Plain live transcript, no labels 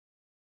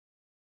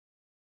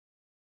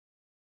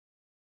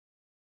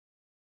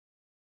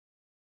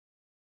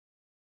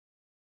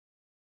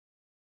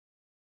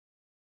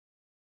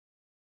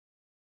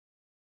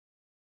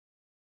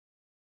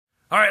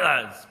All right,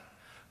 lads.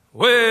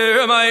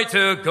 Where am I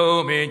to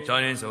go, me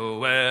Johnnies? Oh,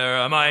 where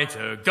am I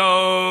to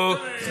go?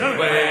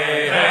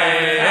 Away,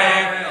 hey,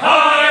 hey,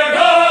 I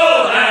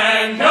go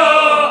and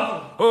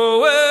go. Oh,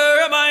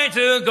 where am I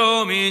to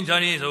go, me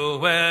Johnnies? Oh,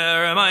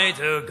 where am I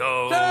to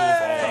go? For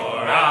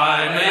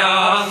I'm a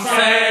young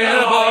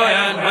sailor boy,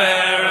 and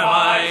where am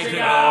I to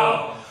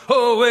go?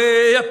 Oh,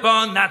 way up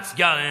on that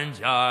gallant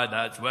yard,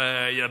 that's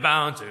where you're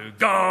bound to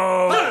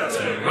go.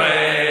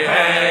 Way,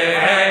 hey,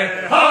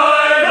 hey,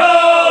 I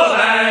go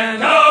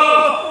and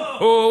go.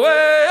 Oh,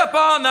 way up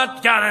on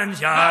that gallant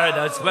yard,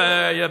 that's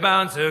where you're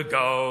bound to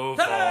go.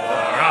 For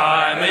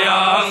I'm a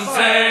young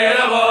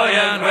sailor boy,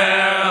 and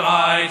where am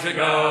I to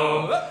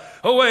go?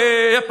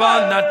 Away up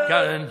on that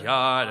gallant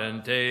yard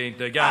and take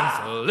the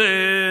gansel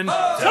in.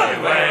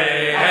 Say,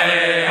 way,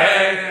 hey,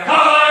 hey,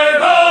 I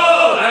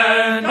go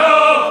and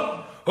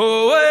go.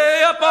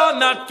 Away up on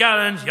that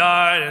gallant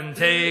yard and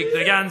take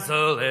the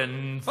gansel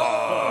in. For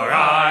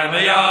I'm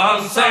a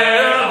young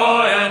sailor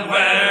boy, and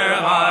where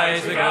am I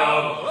to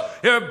go?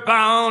 You're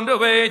bound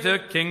away to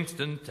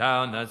Kingston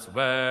town, that's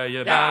where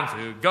you're bound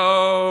to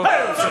go.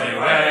 Say,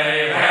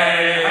 way,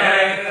 hey,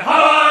 hey,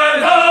 I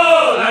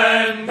go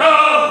and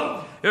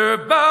go. You're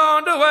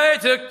bound away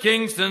to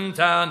Kingston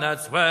town,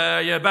 that's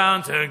where you're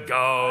bound to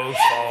go.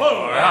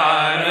 For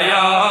I'm a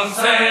young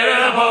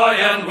sailor boy,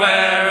 and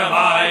where am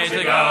I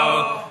to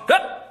go?